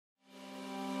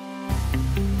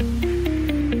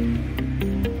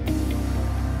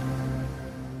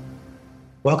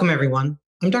Welcome, everyone.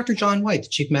 I'm Dr. John White, the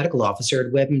Chief Medical Officer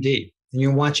at WebMD, and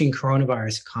you're watching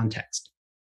Coronavirus Context.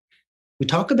 We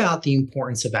talk about the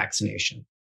importance of vaccination,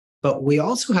 but we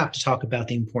also have to talk about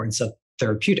the importance of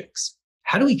therapeutics.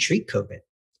 How do we treat COVID?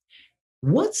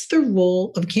 What's the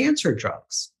role of cancer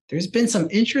drugs? There's been some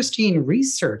interesting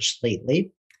research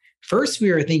lately. First,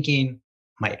 we were thinking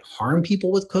might harm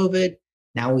people with COVID.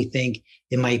 Now we think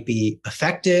it might be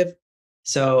effective.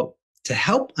 So to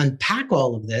help unpack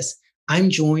all of this, I'm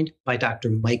joined by Dr.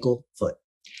 Michael Foote.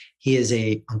 He is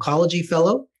an oncology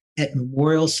fellow at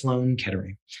Memorial Sloan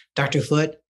Kettering. Dr.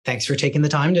 Foote, thanks for taking the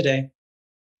time today.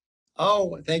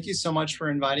 Oh, thank you so much for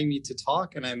inviting me to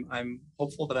talk, and I'm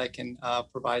hopeful that I can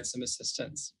provide some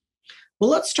assistance. Well,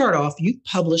 let's start off. You've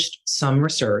published some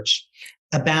research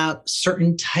about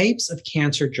certain types of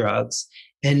cancer drugs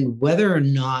and whether or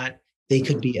not they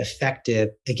could be effective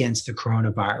against the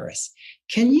coronavirus.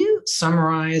 Can you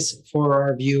summarize for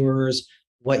our viewers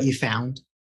what you found?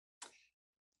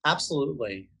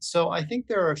 Absolutely. So I think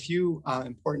there are a few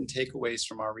important takeaways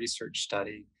from our research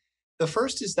study. The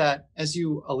first is that, as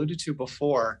you alluded to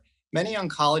before, many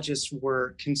oncologists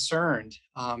were concerned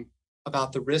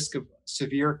about the risk of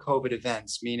severe COVID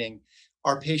events, meaning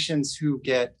are patients who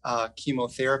get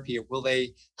chemotherapy, will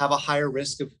they have a higher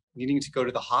risk of needing to go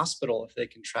to the hospital if they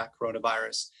contract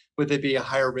coronavirus? Would they be a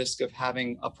higher risk of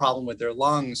having a problem with their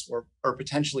lungs or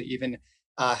potentially even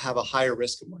have a higher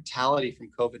risk of mortality from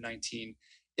COVID-19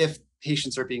 if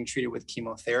patients are being treated with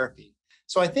chemotherapy?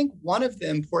 So I think one of the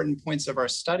important points of our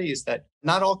study is that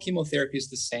not all chemotherapy is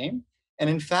the same. And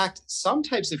in fact, some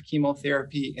types of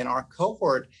chemotherapy in our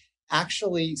cohort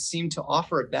actually seem to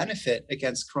offer a benefit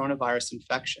against coronavirus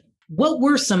infection. What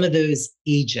were some of those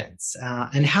agents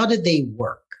and how did they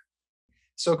work?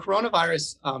 So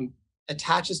coronavirus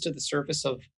attaches to the surface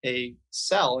of a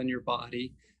cell in your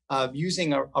body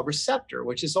using a receptor,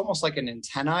 which is almost like an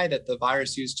antennae that the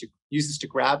virus uses to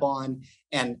grab on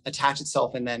and attach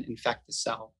itself and then infect the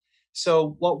cell.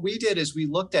 So what we did is we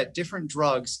looked at different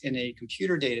drugs in a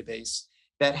computer database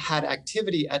that had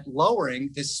activity at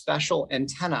lowering this special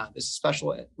antenna, this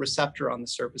special receptor on the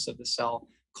surface of the cell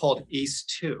called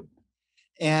ACE2.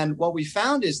 And what we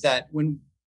found is that when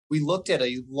we looked at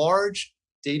a large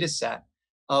data set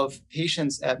of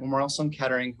patients at Memorial Sloan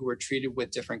Kettering who were treated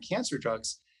with different cancer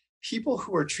drugs, people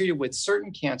who were treated with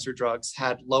certain cancer drugs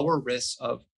had lower risks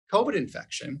of COVID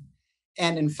infection.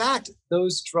 And in fact,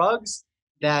 those drugs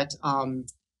that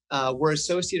were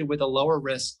associated with a lower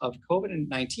risk of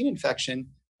COVID-19 infection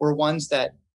were ones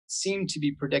that seemed to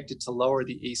be predicted to lower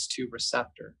the ACE2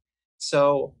 receptor.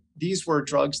 So these were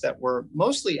drugs that were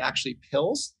mostly actually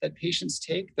pills that patients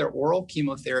take. They're oral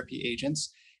chemotherapy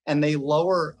agents, and they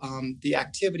lower the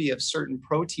activity of certain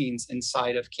proteins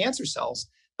inside of cancer cells,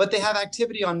 but they have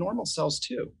activity on normal cells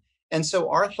too. And so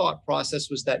our thought process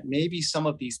was that maybe some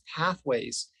of these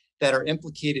pathways that are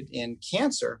implicated in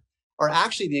cancer are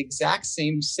actually the exact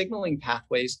same signaling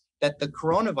pathways that the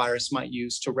coronavirus might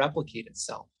use to replicate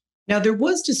itself. Now, there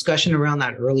was discussion around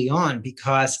that early on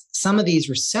because some of these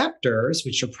receptors,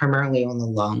 which are primarily on the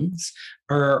lungs,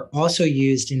 are also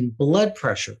used in blood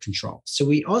pressure control. So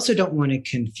we also don't want to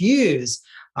confuse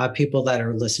people that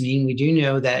are listening. We do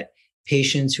know that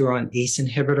patients who are on ACE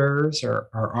inhibitors or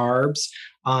ARBs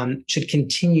should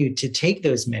continue to take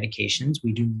those medications.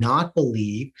 We do not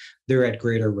believe they're at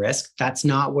greater risk. That's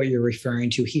not what you're referring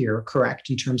to here, correct,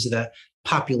 in terms of the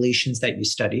populations that you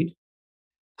studied?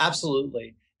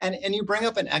 Absolutely. And you bring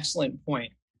up an excellent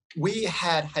point. We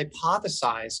had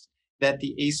hypothesized that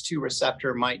the ACE2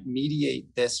 receptor might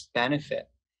mediate this benefit,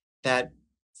 that,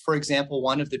 for example,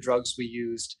 one of the drugs we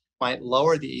used might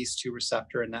lower the ACE2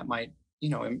 receptor, and that might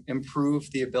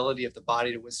improve the ability of the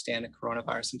body to withstand a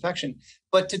coronavirus infection.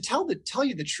 But to tell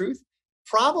you the truth,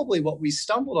 probably what we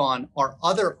stumbled on are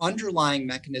other underlying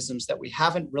mechanisms that we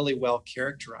haven't really well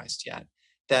characterized yet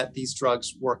that these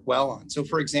drugs work well on. So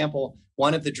for example,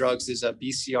 one of the drugs is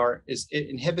it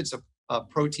inhibits a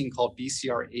protein called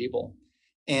BCR-ABL.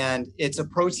 And it's a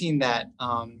protein that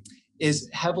is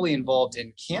heavily involved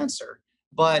in cancer,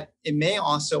 but it may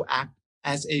also act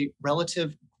as a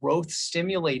relative growth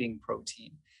stimulating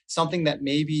protein, something that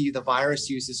maybe the virus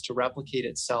uses to replicate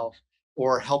itself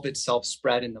or help itself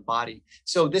spread in the body.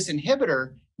 So this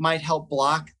inhibitor might help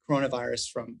block coronavirus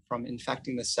from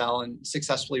infecting the cell and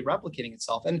successfully replicating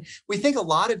itself. And we think a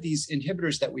lot of these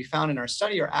inhibitors that we found in our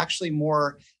study are actually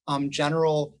more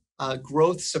general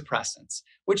growth suppressants,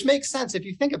 which makes sense if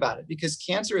you think about it, because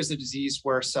cancer is a disease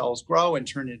where cells grow and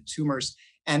turn into tumors,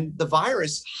 and the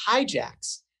virus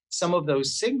hijacks some of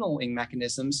those signaling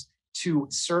mechanisms to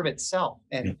serve itself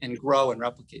and grow and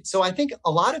replicate. So I think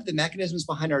a lot of the mechanisms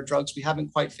behind our drugs we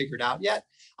haven't quite figured out yet.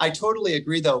 I totally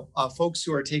agree, though. Folks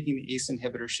who are taking the ACE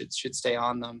inhibitor should stay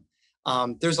on them.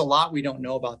 There's a lot we don't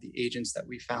know about the agents that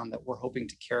we found that we're hoping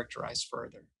to characterize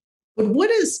further. But what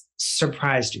has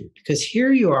surprised you? Because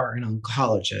here you are, an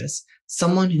oncologist,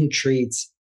 someone who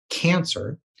treats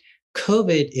cancer.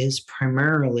 COVID is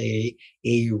primarily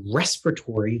a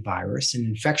respiratory virus, an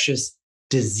infectious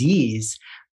disease,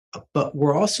 but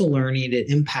we're also learning it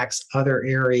impacts other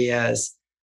areas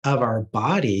of our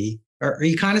body. Are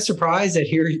you kind of surprised that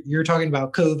here you're talking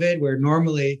about COVID, where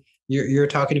normally you're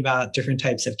talking about different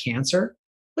types of cancer?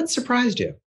 What surprised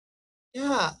you?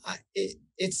 Yeah,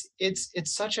 it's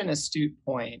such an astute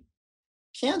point.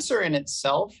 Cancer in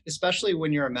itself, especially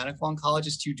when you're a medical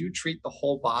oncologist, you do treat the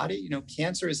whole body.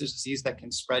 Cancer is a disease that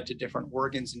can spread to different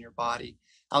organs in your body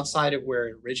outside of where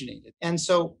it originated. And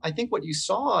so I think what you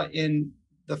saw in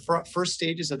the first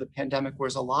stages of the pandemic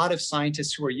was a lot of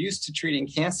scientists who are used to treating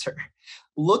cancer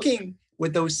looking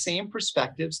with those same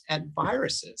perspectives at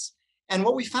viruses. And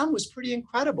what we found was pretty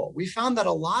incredible. We found that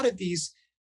a lot of these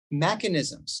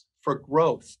mechanisms for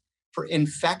growth, for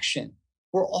infection,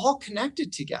 were all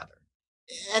connected together.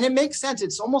 And it makes sense.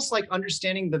 It's almost like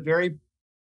understanding the very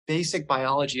basic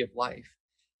biology of life.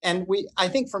 And I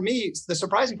think for me, the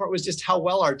surprising part was just how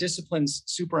well our disciplines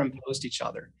superimposed each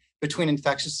other between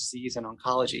infectious disease and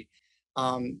oncology.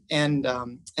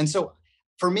 And so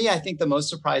for me, I think the most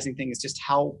surprising thing is just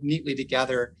how neatly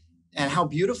together and how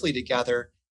beautifully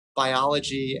together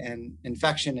biology and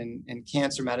infection and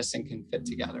cancer medicine can fit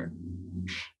together.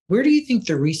 Where do you think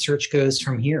the research goes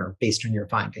from here based on your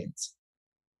findings?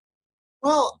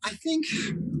 Well, I think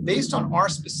based on our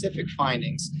specific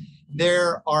findings,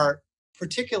 there are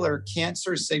particular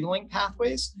cancer signaling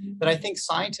pathways that I think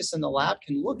scientists in the lab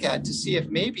can look at to see if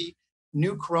maybe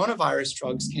new coronavirus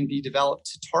drugs can be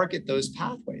developed to target those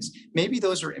pathways. Maybe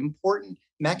those are important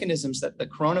mechanisms that the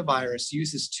coronavirus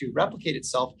uses to replicate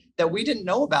itself that we didn't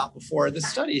know about before the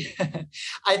study.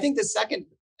 I think the second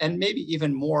and maybe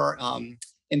even more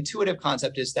intuitive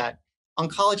concept is that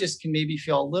oncologists can maybe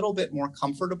feel a little bit more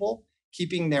comfortable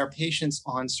keeping their patients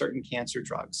on certain cancer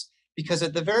drugs. Because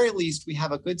at the very least, we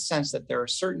have a good sense that there are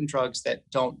certain drugs that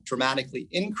don't dramatically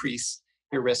increase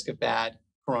your risk of bad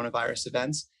coronavirus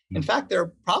events. In fact, there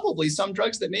are probably some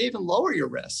drugs that may even lower your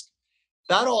risk.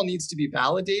 That all needs to be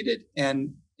validated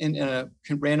and in a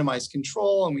randomized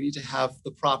control, and we need to have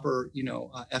the proper,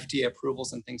 FDA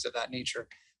approvals and things of that nature.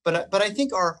 But I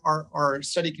think our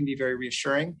study can be very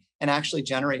reassuring and actually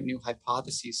generate new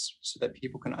hypotheses so that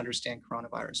people can understand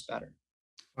coronavirus better.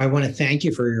 I want to thank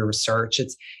you for your research.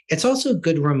 It's also a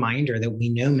good reminder that we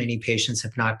know many patients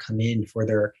have not come in for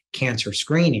their cancer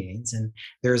screenings, and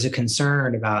there's a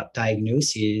concern about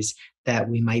diagnoses that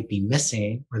we might be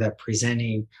missing or that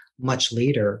presenting much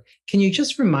later. Can you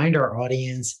just remind our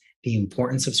audience the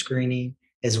importance of screening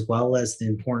as well as the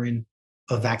importance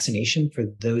of vaccination for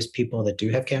those people that do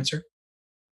have cancer?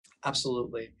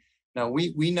 Absolutely. No,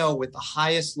 we know with the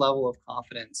highest level of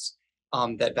confidence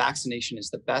that vaccination is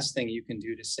the best thing you can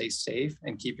do to stay safe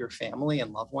and keep your family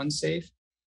and loved ones safe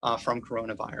from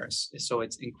coronavirus. So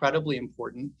it's incredibly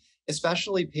important,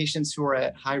 especially patients who are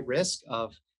at high risk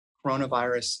of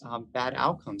coronavirus bad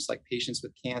outcomes, like patients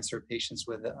with cancer, patients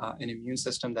with an immune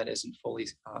system that isn't fully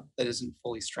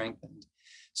strengthened.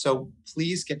 So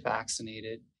please get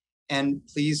vaccinated, and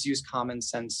please use common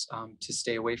sense to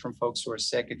stay away from folks who are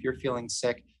sick. If you're feeling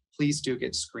sick, please do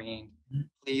get screened.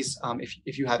 Please,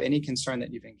 if you have any concern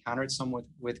that you've encountered someone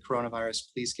with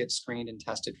coronavirus, please get screened and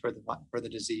tested for the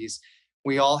disease.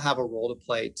 We all have a role to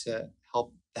play to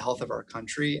help the health of our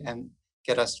country and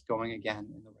get us going again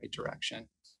in the right direction.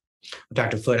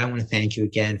 Dr. Foote, I want to thank you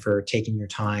again for taking your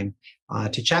time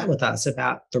to chat with us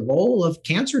about the role of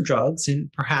cancer drugs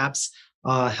and perhaps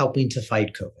helping to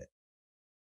fight COVID.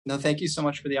 No, thank you so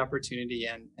much for the opportunity,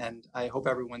 and I hope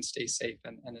everyone stays safe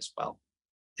and as well.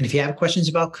 And if you have questions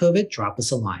about COVID, drop us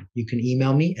a line. You can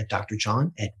email me at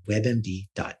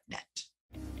drjohn@webmd.net.